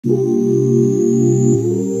What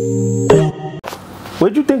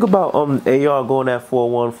did you think about AR going at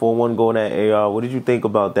 4-1, 4-1 going at AR? What did you think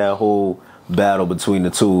about that whole battle between the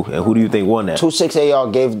two, and who do you think won that?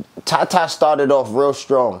 26AR gave Tata started off real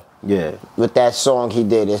strong. Yeah. With that song he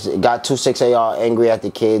did, it got 26AR angry at the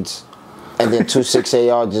kids, and then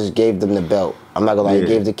 26AR just gave them the belt. I'm not gonna lie, he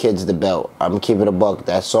gave the kids the belt. I'm keeping a buck.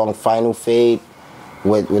 That song Final Fade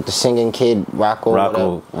with the singing kid Rocco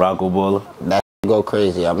Baller. That go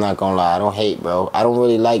crazy. I'm not gonna lie. I don't hate, bro. I don't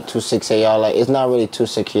really like 26AR. Like, it's not really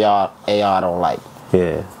 26AR I don't like.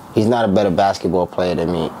 Yeah. He's not a better basketball player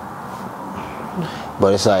than me.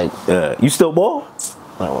 But it's like, you still ball?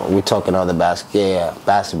 We're talking other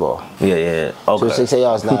basketball. Yeah. Okay.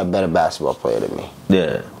 26AR is not a better basketball player than me.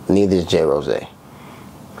 Yeah. Neither is J Rose.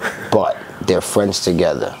 But they're friends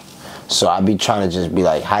together. So I be trying to just be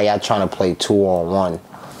like, how y'all trying to play 2-on-1?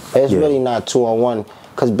 It's really not 2-on-1.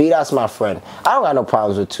 Because B-Dot's my friend. I don't got no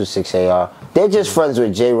problems with 26AR. They're just friends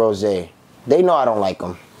with J Rose. They know I don't like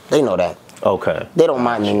them. They know that. Okay. They don't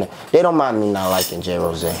mind me. They don't mind me not liking J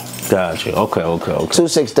Rose. Gotcha. Okay.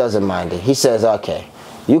 26 doesn't mind it. He says, okay,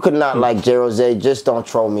 you could not like J Rose, just don't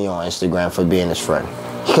troll me on Instagram for being his friend.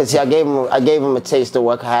 Because I gave him a taste of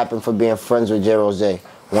what could happen for being friends with J Rose.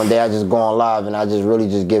 One day I just go on live and I just really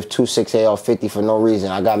just give 26AR 50 for no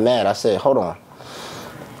reason. I got mad. I said, hold on.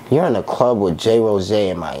 You're in a club with J Rose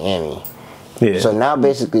in Miami. Yeah. So now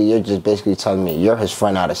basically you're just telling me you're his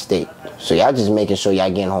friend out of state. So y'all just making sure y'all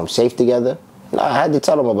getting home safe together? No, I had to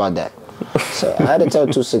tell him about that. So I had to tell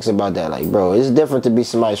 26 about that. Like, bro, it's different to be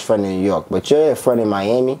somebody's friend in New York, but you're a friend in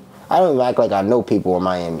Miami. I don't even act like I know people in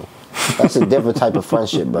Miami. That's a different type of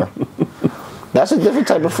friendship, bro. That's a different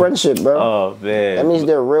type of friendship, bro. Oh, man. That means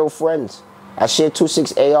they're real friends. I shared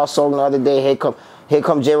 26AR song the other day. Here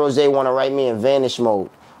come J Rose want to write me in vanish mode.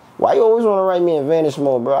 Why you always want to write me in vanish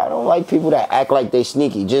mode, bro? I don't like people that act like they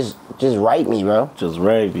sneaky. Just write me, bro. Just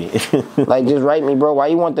write me. Like, just write me, bro. Why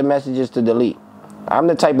you want the messages to delete? I'm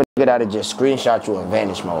the type of nigga that'll just screenshot you in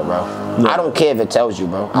vanish mode, bro. No. I don't care if it tells you,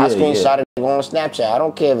 bro. I screenshot it on Snapchat. I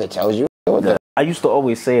don't care if it tells you. I used to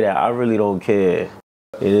always say that. I really don't care.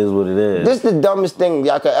 It is what it is. This is the dumbest thing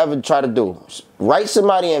y'all could ever try to do. Write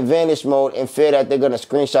somebody in vanish mode and fear that they're going to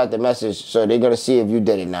screenshot the message, so they're going to see if you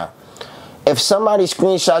did it now. If somebody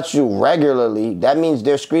screenshots you regularly, that means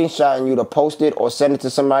they're screenshotting you to post it or send it to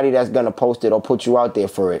somebody that's going to post it or put you out there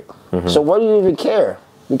for it. So what do you even care?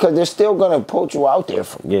 Because they're still going to put you out there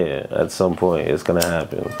for it. Yeah, at some point it's going to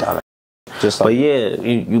happen. Just like, but yeah,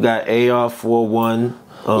 you got AR 4-1.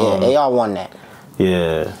 Yeah, AR won that.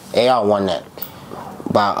 Yeah. AR won that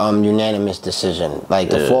by unanimous decision. Like,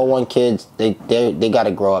 the 4-1 kids, they got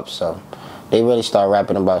to grow up, so they really start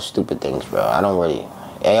rapping about stupid things, bro. I don't really...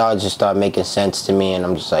 AR just started making sense to me, and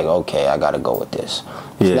I'm just like, okay, I gotta go with this.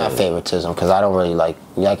 It's not favoritism, because I don't really like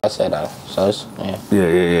I said, so it's,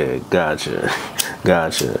 Yeah.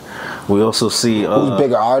 Gotcha. We also see... who's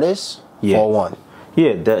bigger artists? 4-1.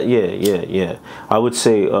 Yeah. I would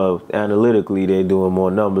say analytically, they're doing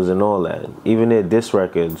more numbers and all that. Even their diss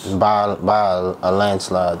records. By a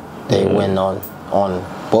landslide. They win on the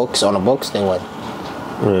books, they win.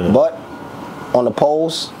 Yeah. But on the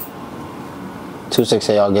polls...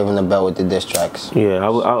 26AR giving the belt with the diss tracks. Yeah, I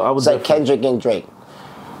would. It's like Kendrick and Drake.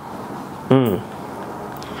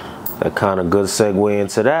 That kind of good segue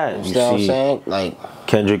into that. You see what I'm saying? Like,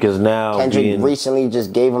 Kendrick is now. Kendrick recently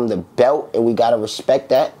just gave him the belt, and we gotta respect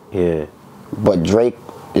that. Yeah. But Drake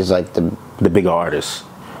is like the bigger artist.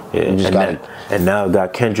 Yeah. And now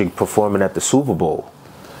got Kendrick performing at the Super Bowl.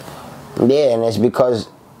 Yeah, and it's because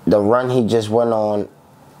the run he just went on,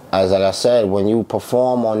 as like I said, when you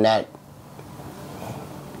perform on that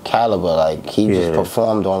caliber, like he just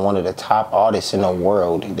performed on one of the top artists in the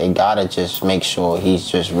world, they gotta just make sure he's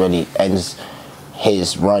just really ends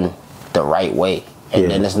his run the right way. And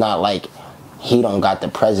then it's not like he don't got the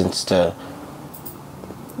presence to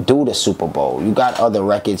do the Super Bowl. You got other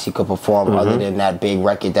records he could perform other than that big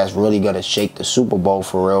record that's really gonna shake the Super Bowl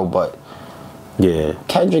for real. But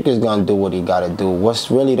Kendrick is gonna do what he gotta do. What's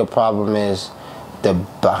really the problem is the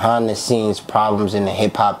behind the scenes problems in the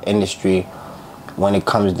hip hop industry when it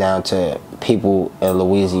comes down to people in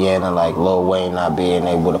Louisiana like Lil Wayne not being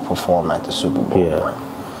able to perform at the Super Bowl.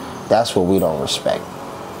 That's what we don't respect.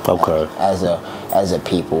 Okay. As a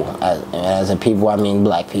people, as a people, I mean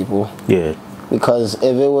black people. Yeah. Because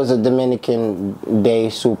if it was a Dominican Day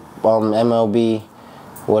MLB,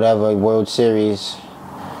 whatever World Series,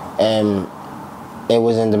 and it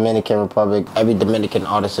was in Dominican Republic, every Dominican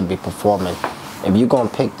artist would be performing. If you're going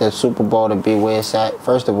to pick the Super Bowl to be where it's at,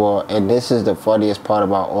 first of all, and this is the funniest part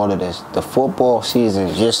about all of this, the football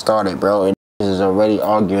season just started, bro, and this is already already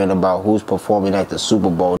arguing about who's performing at the Super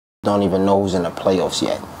Bowl. Don't even know who's in the playoffs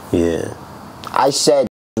yet. Yeah. I said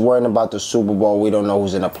worrying about the Super Bowl. We don't know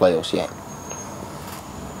who's in the playoffs yet.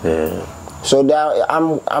 Yeah. So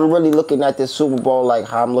now I'm really looking at this Super Bowl like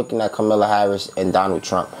how I'm looking at Kamala Harris and Donald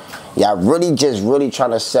Trump. Y'all really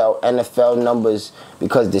trying to sell NFL numbers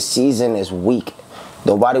because the season is weak.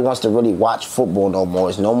 Nobody wants to really watch football no more.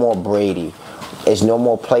 It's no more Brady. It's no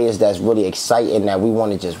more players that's really exciting that we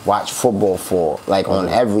want to just watch football for, like on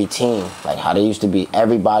every team. Like how they used to be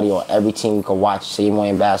everybody on every team you can watch, same way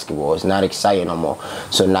in basketball. It's not exciting no more.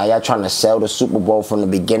 So now y'all trying to sell the Super Bowl from the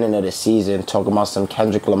beginning of the season, talking about some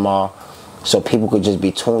Kendrick Lamar, so people could just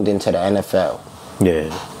be tuned into the NFL.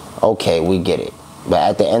 Yeah. Okay, we get it. But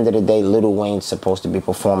at the end of the day, Lil Wayne's supposed to be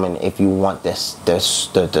performing if you want the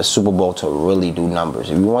Super Bowl to really do numbers.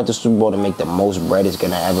 If you want the Super Bowl to make the most bread it's going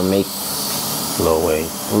to ever make, Lil Wayne.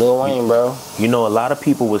 Lil Wayne, bro. You know, a lot of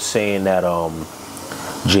people were saying that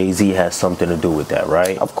Jay-Z has something to do with that,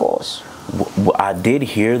 right? Of course. I did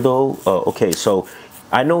hear, though, okay, so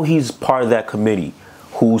I know he's part of that committee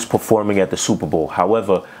who's performing at the Super Bowl.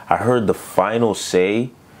 However, I heard the final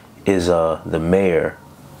say is the mayor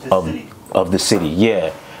of the city.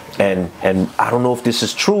 Yeah. And I don't know if this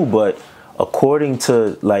is true, but according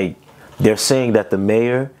to, like, they're saying that the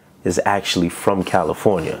mayor is actually from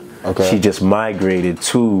California. Okay. She just migrated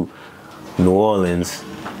to New Orleans,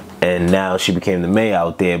 and now she became the mayor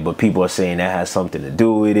out there, but people are saying that has something to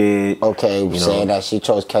do with it. Okay, you saying that she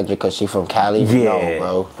chose Kendrick because she from Cali? Yeah. No,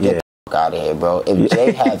 bro. Get the fuck out of here, bro. If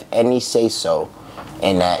Jay have any say-so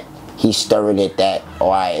in that he's stirring it that,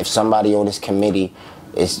 all right, if somebody on this committee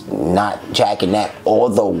is not jacking that all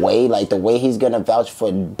the way, like the way he's going to vouch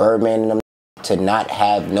for Birdman and them to not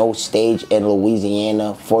have no stage in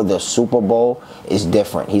Louisiana for the Super Bowl is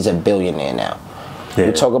different. He's a billionaire now. Yeah.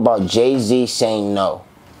 We talk about Jay-Z saying no.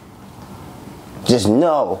 Just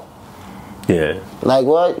no. Yeah. Like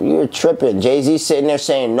what? You're tripping. Jay-Z sitting there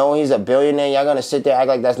saying no, he's a billionaire. Y'all gonna sit there act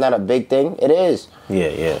like that's not a big thing? It is. Yeah,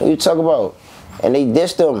 yeah. What you talk about? And they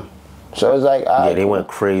dissed him. So it's like, yeah, they went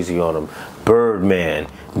crazy on him. Birdman,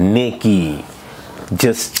 Nicki,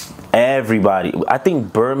 just everybody. I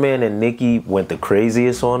think Birdman and Nicki went the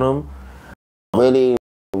craziest on him. Really,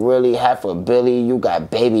 half a billy, you got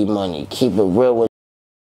baby money. Keep it real with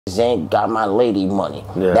ain't got my lady money.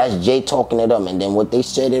 Yeah. That's Jay talking to them. And then what they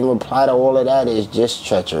said in reply to all of that is just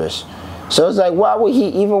treacherous. So it's like, why would he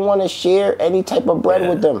even want to share any type of bread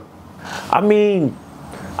with them? I mean,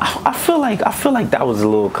 I feel like that was a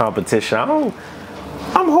little competition.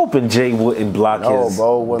 I'm hoping Jay wouldn't block his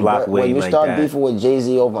block Wayne. When you like start that. beefing with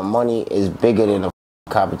Jay-Z over money is bigger than a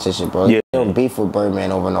competition, bro. Yeah. You don't beef with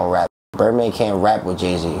Birdman over no rap. Birdman can't rap with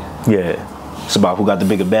Jay-Z. Yeah. It's about who got the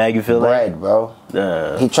bigger bag, you feel bread, like?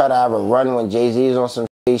 Bro. He tried to have a run when Jay-Z is on some shit.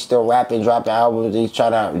 He's still rapping, dropping albums. He's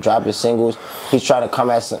trying to drop his singles. He's trying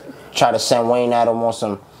to try to send Wayne at him on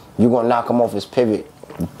some, you gonna knock him off his pivot.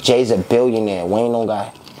 Jay's a billionaire. Wayne don't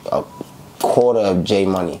got a quarter of Jay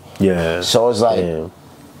money. Yeah. So it's like,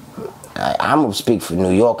 I'm gonna speak for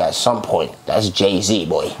New York at some point. That's Jay-Z,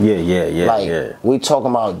 boy. Yeah. Like, we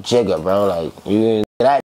talking about Jigga, bro. Like,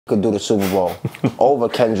 that could do the Super Bowl over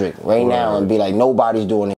Kendrick right now and be like, nobody's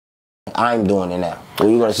doing it. I'm doing it now. What are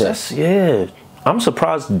you gonna say? I'm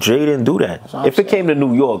surprised Jay didn't do that. If it came to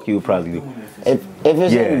New York, he would probably do. If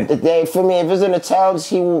it's for me, if it's in the towns,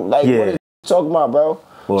 he would like. What are you talking about, bro?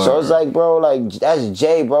 So it's like, bro, like that's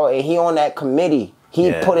Jay, bro, and he on that committee.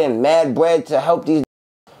 He put in mad bread to help these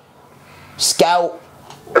scout,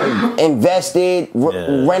 invested,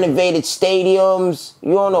 renovated stadiums.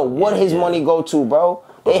 You don't know what his money go to, bro.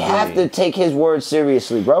 They have to take his word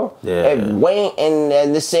seriously, bro. And Wayne,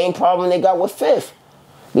 and the same problem they got with Fifth.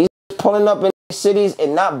 These pulling up in cities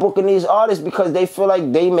and not booking these artists because they feel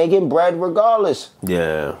like they making bread regardless.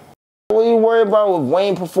 Yeah. What are you worried about with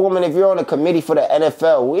Wayne performing if you're on a committee for the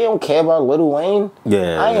NFL? We don't care about Lil Wayne.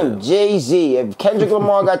 Yeah. I am Jay-Z. If Kendrick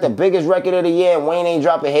Lamar got the biggest record of the year and Wayne ain't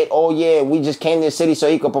dropped a hit all year and we just came to the city so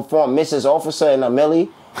he could perform Mrs. Officer and a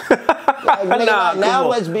Millie. Like, now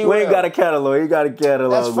let's be real. Wayne got a catalog. He got a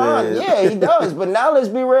catalog. That's fine. Man. Yeah, he does. But now let's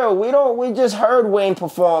be real. We just heard Wayne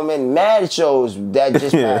perform in mad shows that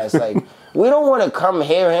just passed. Like, we don't want to come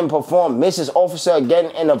hear him perform Mrs. Officer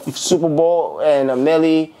again in a Super Bowl and a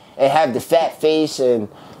Millie and have the fat face and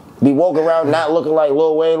be walking around not looking like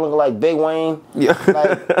Lil Wayne, looking like Big Wayne. Yeah.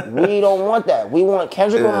 Like, we don't want that. We want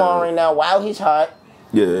Kendrick Lamar right now while he's hot.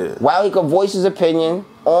 Yeah. While he can voice his opinion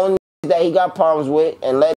on that he got problems with,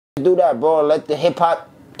 and let him do that, bro, and let the hip-hop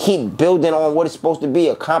keep building on what it's supposed to be,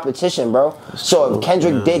 a competition, bro. So if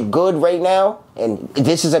Kendrick did good right now, and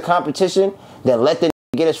this is a competition, then let the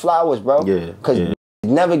get his flowers, bro. Yeah. Because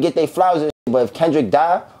never get their flowers But if Kendrick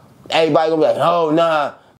died, everybody gonna be like, oh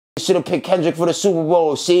nah, should have picked Kendrick for the Super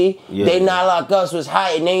Bowl. See, they not like us was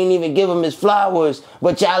high and they ain't even give him his flowers.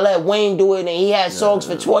 But y'all let Wayne do it and he had songs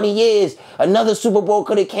for 20 years. Another Super Bowl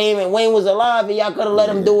could have came and Wayne was alive and y'all could have let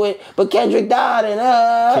him do it. But Kendrick died and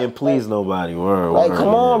can't please nobody. Like, come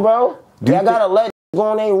on, bro. Y'all gotta let go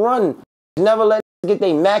on their run. Never let get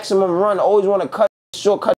their maximum run. Always want to cut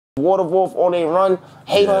shortcut waterfall on their run.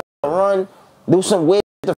 Hate on the run. Do some weird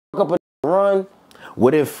to fuck up a run.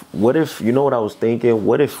 What if, you know what I was thinking?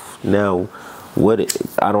 What if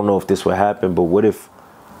I don't know if this would happen, but what if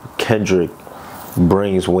Kendrick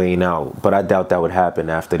brings Wayne out? But I doubt that would happen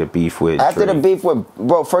after the beef with Drake.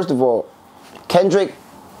 Bro, first of all, Kendrick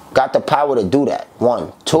got the power to do that.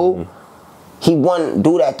 1. 2, he wouldn't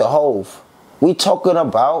do that to Hove. We talking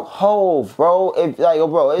about Hove, bro.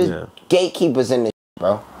 It's gatekeepers in this,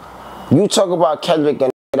 bro. You talk about Kendrick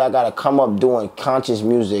and that gotta come up doing conscious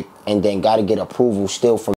music and then gotta get approval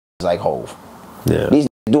still from like Hove. Yeah. These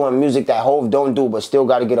doing music that Hove don't do but still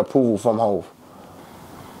gotta get approval from Hove.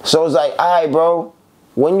 So it's like, alright, bro,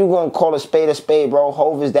 when you gonna call a spade, bro?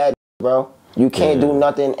 Hove is that, bro. You can't do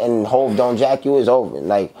nothing and Hove don't jack you, it's over.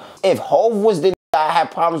 Like, if Hove was the I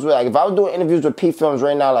had problems with, like, if I was doing interviews with PPhilms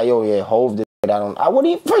right now, like, yo, yeah, Hove did I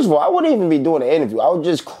wouldn't even, first of all, I wouldn't even be doing an interview. I would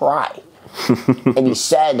just cry. And be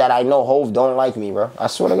sad that I know Hove don't like me, bro. I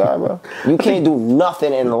swear to God, bro. You can't do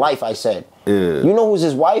nothing in life, I said. Yeah. You know who's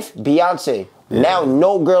his wife? Beyonce. Yeah. Now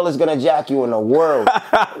no girl is gonna jack you in the world.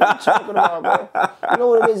 What are you talking about, bro? You know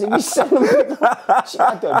what it is? If you send them people, she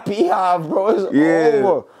got the beehive, bro. It's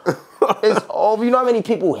over. It's over. You know how many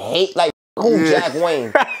people hate, like, who Jack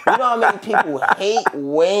Wayne? You know how many people hate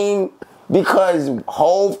Wayne because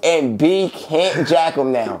Hove and B can't jack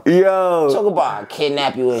him now? Yo. Talk about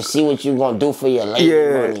kidnap you and see what you gonna do for your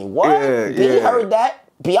lady money. What? B heard that?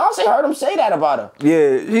 Beyonce heard him say that about her.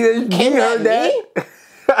 Yeah. He heard that.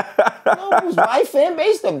 No, it was my fan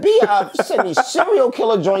base. The Beehive sent these serial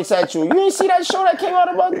killer joints at you. You didn't see that show that came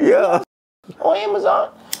out about on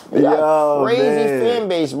Amazon? Yo, crazy fan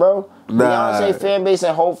base, bro. Nah. Beyonce fan base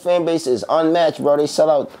and Hove fan base is unmatched, bro. They sell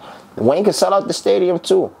out. Wayne can sell out the stadium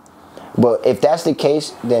too. But if that's the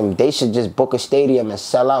case, then they should just book a stadium and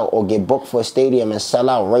sell out, or get booked for a stadium and sell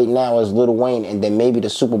out right now as Lil Wayne, and then maybe the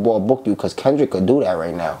Super Bowl book you, because Kendrick could do that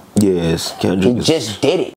right now. Yes, Kendrick. He just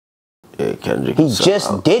did it. Yeah, Kendrick. He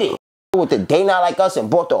just did it with the They Not Like Us and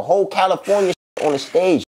brought the whole California on the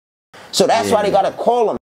stage. So that's why they gotta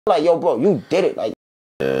call him. Like, yo, bro, you did it. Like,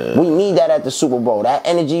 we need that at the Super Bowl. That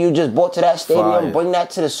energy you just brought to that stadium, bring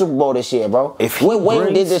that to the Super Bowl this year, bro. What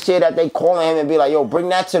Wayne did this year that they calling him and be like, yo, bring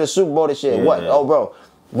that to the Super Bowl this year. Yeah. What? Oh, bro,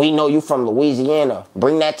 we know you from Louisiana.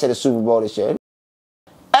 Bring that to the Super Bowl this year.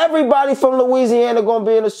 Everybody from Louisiana gonna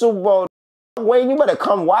be in the Super Bowl. Wayne, you better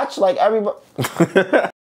come watch like everybody. You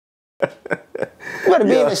better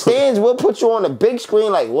be in the stands. We'll put you on the big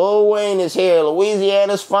screen like Lil Wayne is here,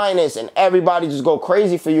 Louisiana's finest, and everybody just go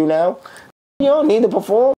crazy for you now. You don't need to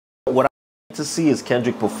perform. What I like to see is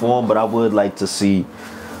Kendrick perform, but I would like to see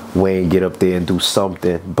Wayne get up there and do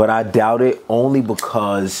something. But I doubt it, only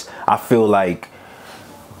because I feel like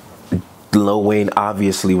Lil Wayne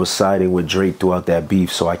obviously was siding with Drake throughout that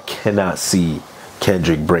beef, so I cannot see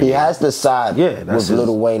Kendrick breaking. He has to side with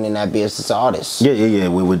Lil Wayne in that beef as an artist. Yeah,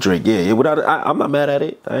 with Drake. Yeah, I'm not mad at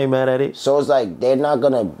it. I ain't mad at it. So it's like, they're not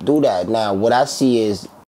going to do that. Now, what I see is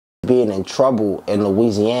being in trouble in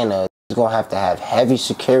Louisiana, gonna have heavy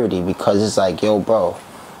security, because it's like, yo, bro,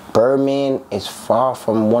 Birdman is far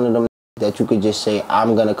from one of them that you could just say,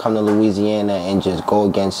 I'm gonna come to Louisiana and just go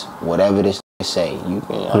against whatever this say.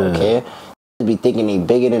 I don't care. You be thinking he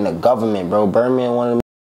bigger than the government, bro. Birdman one of them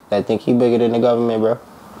that think he bigger than the government, bro.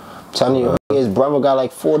 I'm telling you, his brother got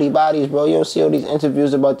like 40 bodies, bro. You don't see all these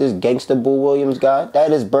interviews about this gangster Boo Williams guy?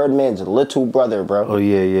 That is Birdman's little brother, bro. Oh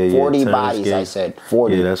yeah. 40 bodies, I said.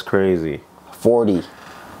 40. Yeah, that's crazy. 40.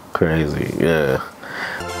 Crazy, yeah.